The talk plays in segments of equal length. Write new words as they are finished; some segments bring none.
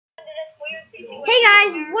Hey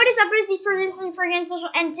guys, what is up? It's TheFeatherMenace,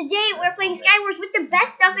 and today we're playing Skywars with the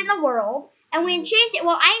best stuff in the world. And we enchanted,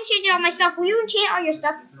 well, I enchanted all my stuff. Will you enchant all your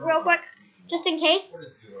stuff real quick? Just in case?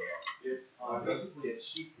 Dude,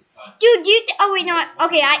 oh wait, no,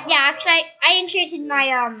 okay, actually, I enchanted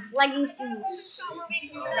my, leggings too.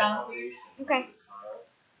 Okay.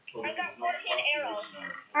 I got 14 arrows.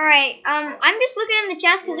 Alright, I'm just looking in the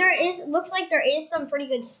chest because looks like there is some pretty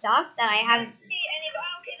good stuff that I haven't. I don't see any, but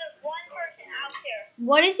okay, there's one person out there.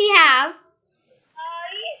 What does he have?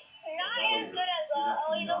 He's not as good as,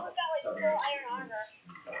 he's also got like full iron armor.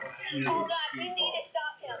 Oh god, we need to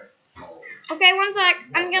stop him. Okay, one sec.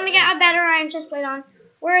 I'm gonna get a better iron chest plate on.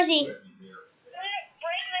 Where is he? We're gonna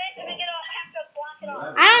break this and we have to block it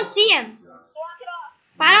off. I don't see him. Block it off.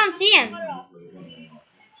 But I don't see him.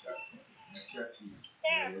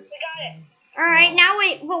 There, we got it. Alright, now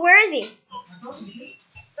wait, but where is he?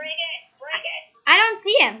 Break it. I don't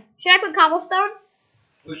see him. Should I put cobblestone?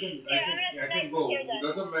 I can go. It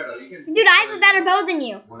doesn't matter. You can. Dude, I have a better bow than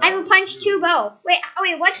you. I have a punch 2 bow. Wait,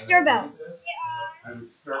 what's your bow? I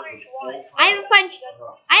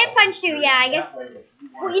have punch 2, yeah, I guess.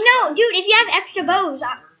 Well, you know, dude, if you have extra bows,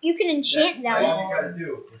 you can enchant them. All you gotta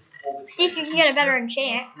do is hold See if you can get a better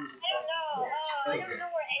enchant. I don't know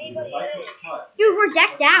where anybody is. Dude, we're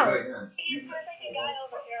decked out.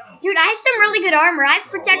 Dude, I have some really good armor. I have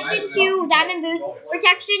protection 2, diamond boots,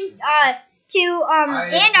 protection 2,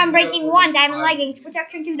 and I'm breaking 1, diamond leggings,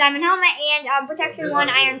 protection 2, diamond helmet, and protection 1,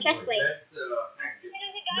 iron chest plate.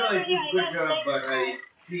 No, it was good job, but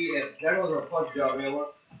that was the first job ever.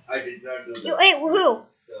 I did not do that. Wait, who? So,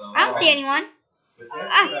 I don't see anyone. But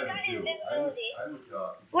that's what I would do. I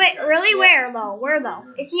would, Wait, really? Where though? Where though?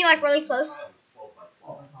 Is he like really close?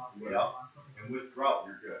 Yeah. And with drought,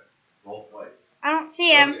 you're good. Both ways. I don't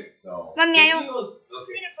see him. Okay. So. I mean, I don't.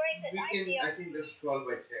 Okay. I think that's 12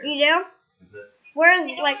 by 10. You do? Is it? Where's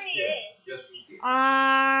like? Just in case.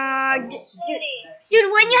 Dude,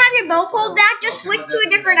 when you have your bow pulled back, just switch to a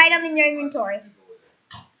different item in your inventory.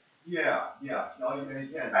 Yeah. No, you can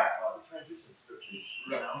again. The transition switch is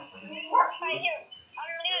screwed down. Right here. I'm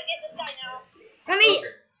gonna get this guy now. Let me.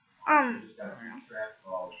 You just gotta track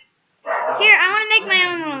all. Here, I want to make my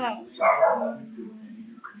own one of those.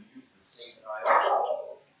 Use the same item.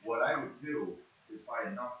 What I would do is buy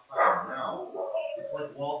enough tile now. It's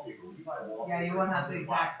like wallpaper. When you buy wallpaper. Yeah, you won't have the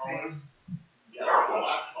exact colors. same. Yeah, it's a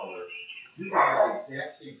black color. You can have the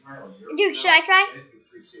exact same tile. Dude, should I try? And it's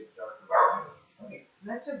 3 shades darker.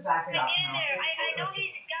 Let's just back it up now. I know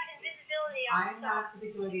he's got invisibility on. I'm not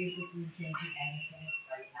particularly interested in changing anything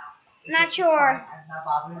right now. Not sure. It's not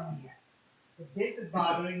bothering me yet. But this is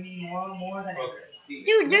bothering me more than anything.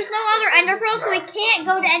 Dude, there's no other ender pearls, so we can't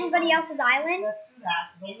go to anybody else's island. Let's do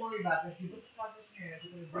that. Don't worry about it. People start this area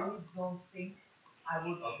because I really don't think I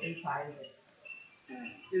would be tired of it.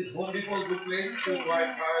 Is Home Depot a good place to buy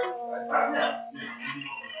tiles? Okay.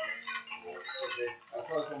 I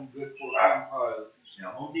saw some good 14 tiles.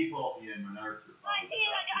 Yeah, Home Depot and Menards are I see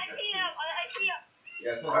him.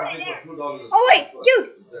 Yeah, so I think for $2. Oh wait,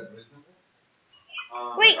 dude. Is that reasonable?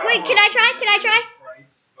 Wait, can I try?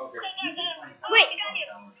 Okay. Wait.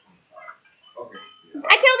 Okay.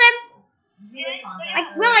 I killed him.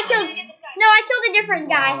 I killed. No, I killed a different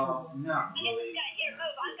guy. Not really.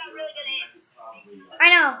 I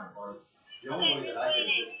know. The only way that I get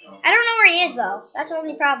a discount. I don't know where he is though. That's the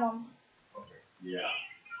only problem. Yeah.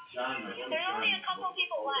 John, There's only a couple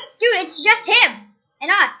people left. Dude, it's just him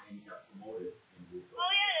and us. Oh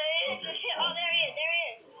yeah, there he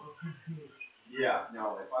is. Yeah,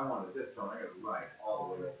 no, if I want a discount, I gotta ride all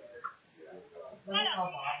the way over there.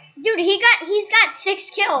 Dude, he's got 6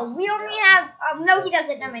 kills. We only have no, he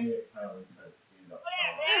doesn't. Never mind.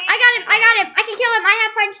 I got him. I can kill him. I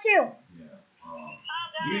have punch 2.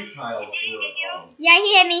 These tiles were, Yeah,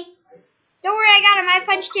 he hit me. Don't worry, I got him. I have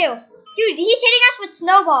punch 2. Dude, he's hitting us with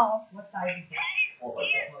snowballs. What size is it?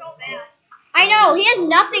 I know, he has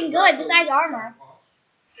nothing good besides armor.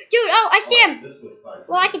 Dude, oh, I see him.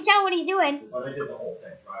 Well, I can tell what he's doing. But I did the whole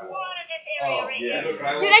thing. Oh, yeah. Dude,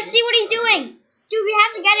 I see what he's doing. Dude, we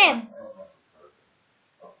have to get him.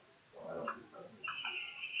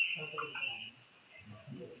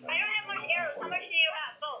 I don't have much arrows. How much do you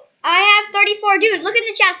have? Both. I have 34. Dude, look in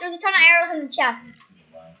the chest. There's a ton of arrows in the chest.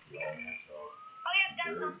 Oh yeah,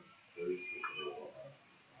 that's some.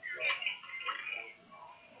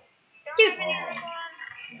 Dude,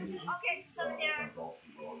 Okay, so there.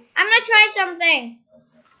 I'm gonna try something.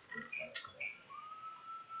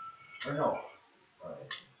 I know.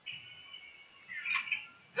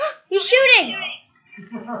 He's shooting. I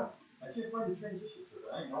can't find the transition, so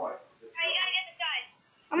I know I. You gotta get this guy.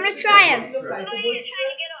 I'm gonna try him. Look like the wood chip.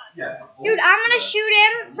 Yeah, it's a Dude, I'm gonna shoot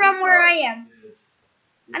him from where I am.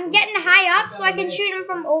 I'm getting high up so I can shoot him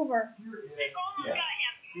from over.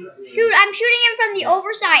 Dude, I'm shooting him from the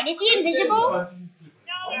overside. Is he invisible? No,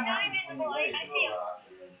 he's not invisible. I see him.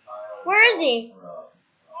 Where is he?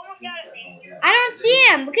 Almost got it. I don't see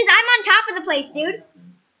him because I'm on top of the place, dude.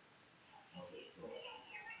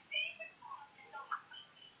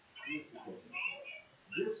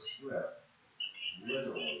 This strip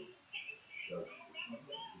literally does just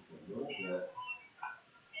a little bit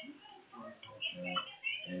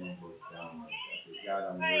and then goes down like that. They got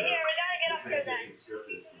on Right here, we gotta get up here then. the strip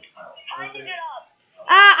is from tile. How'd you get up?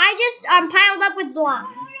 I just piled up with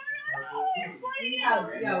blocks. We have.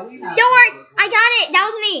 Don't worry, I got it. That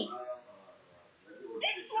was me.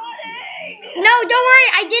 It's flooding! No, don't worry,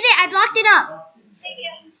 I did it. I blocked it up. Thank you.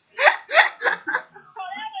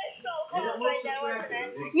 Oh, that was so close right there,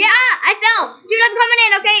 wasn't it? Yeah, I fell. Dude, I'm coming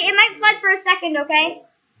in, okay? It might flood for a second, okay?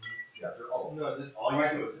 All you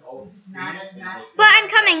do is But I'm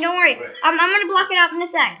coming, don't worry. I'm gonna block it up in a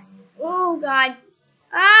sec. Oh, God.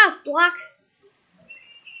 Ah, block.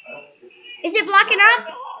 Is it blocking up?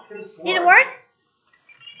 Did it work?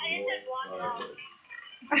 I just said block off.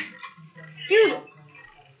 Dude.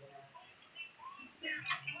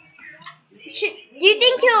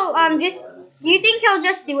 Do you think he'll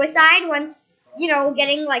just suicide once,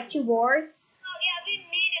 getting like too bored? Oh, yeah, we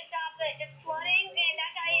need to stop the flooding, and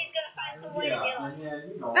that guy is gonna find some way to kill us.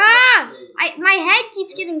 Ah! My head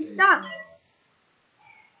keeps getting stuck. Oh,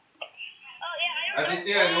 yeah, I don't know.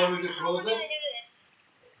 Aditya, you want me to close it?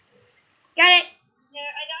 Got it. There,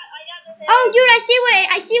 I got this. Oh, dude, I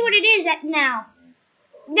see what it is now.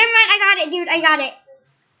 Never mind, I got it, dude. I got it.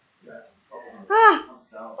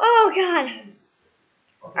 Oh, God.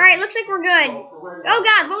 All right, looks like we're good. Oh,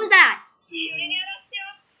 God, what was that? Shooting at us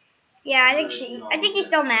still? Yeah, I think he's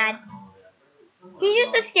still mad. He's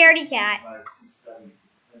just a scaredy cat.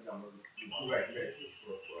 Alright,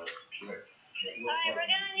 we're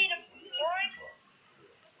gonna need a sword.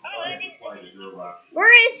 Oh, I didn't.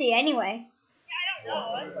 Where is he, anyway? I don't know.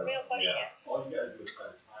 That's a real question. all you gotta do is set a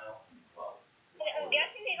tile and well. I'm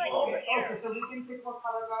guessing he's like over here. Okay, so we can pick what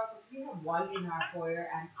color glasses. We have white in our foyer,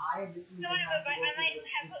 and I this week No, have but to I go to might this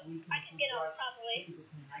have. week I can get up probably.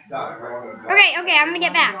 Okay, I'm gonna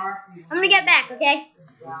get back. I'm gonna get back, okay?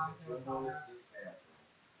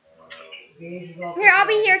 Here, I'll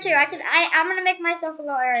be here too. I'm gonna make myself a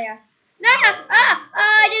little area. No!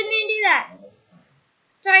 I didn't mean to do that.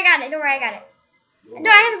 So I got it. Don't worry, I got it. No,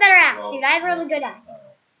 I have a better axe, dude. I have a really good axe.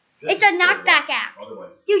 It's a knockback axe.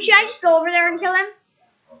 Dude, should I just go over there and kill him? Do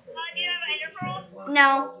you have an ender pearl?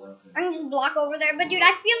 No. I can just block over there. But dude,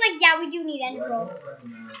 I feel like, yeah, we do need ender pearls.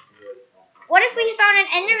 What if we found an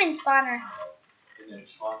enderman spawner? Maybe. I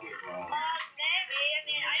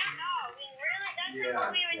mean, I don't know. I mean, really, that's like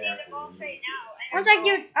what we would need the most right now. One sec,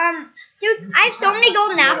 dude. Dude, I have so many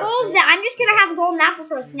golden apples that I'm just gonna have a golden apple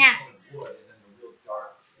for a snack. No.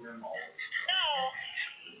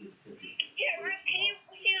 Here, can you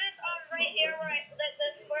see this right here where I'm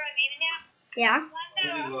aiming at? Yeah.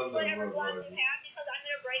 Whatever blocks you have, because I'm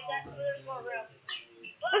gonna break that so there's more room.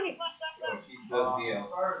 Okay. Look. She does the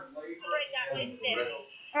Break that right there.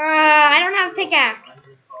 I don't have a pickaxe.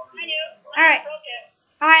 I do. Alright. Broke it.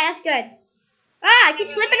 Alright, that's good. I keep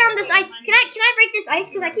slipping on this ice. Can I break this ice?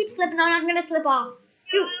 Because I keep slipping on it. I'm gonna slip off.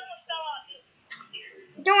 Dude, I almost fell off.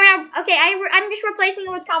 don't worry. Okay, I'm just replacing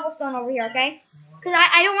it with cobblestone over here, okay? Because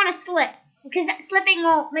I don't want to slip. Because that slipping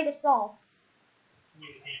will make us fall.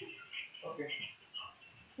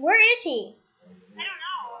 Where is he? I don't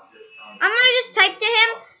know. I'm gonna just type to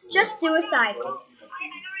him, just suicide. I know he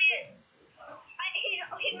is.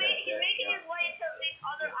 He's making his way into these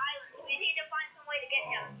other islands. We need to find some way to get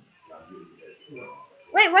him.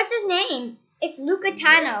 Wait, what's his name? It's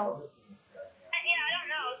Lucatano. Yeah, I don't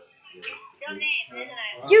know. No name, isn't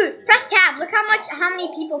it? Dude, press tab. Look how many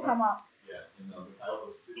people come up.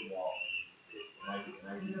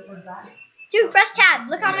 Dude, press tab.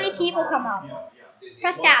 Look how many people come up.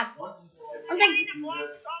 Press tab. I'm like,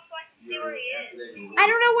 I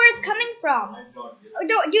don't know where it's coming from.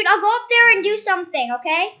 Dude, I'll go up there and do something,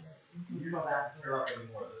 okay? I'm gonna snipe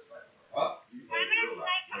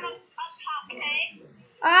from up top, okay?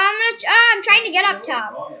 I'm trying to get up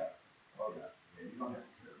top.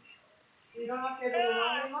 You don't have to do it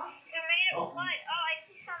anymore? You made it flood. Oh, I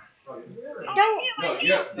see some. Don't. No,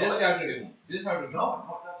 yeah, this has to do. This has to do. No,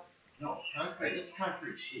 concrete. It's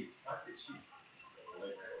concrete sheets. Concrete sheets.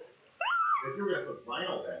 If you were gonna put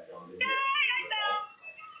vinyl back on, then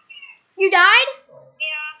You died?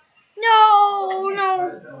 Yeah. No, no.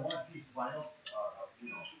 one piece of vinyl, do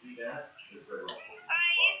that. It's very well.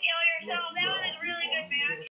 You kill yourself. That was a really good match.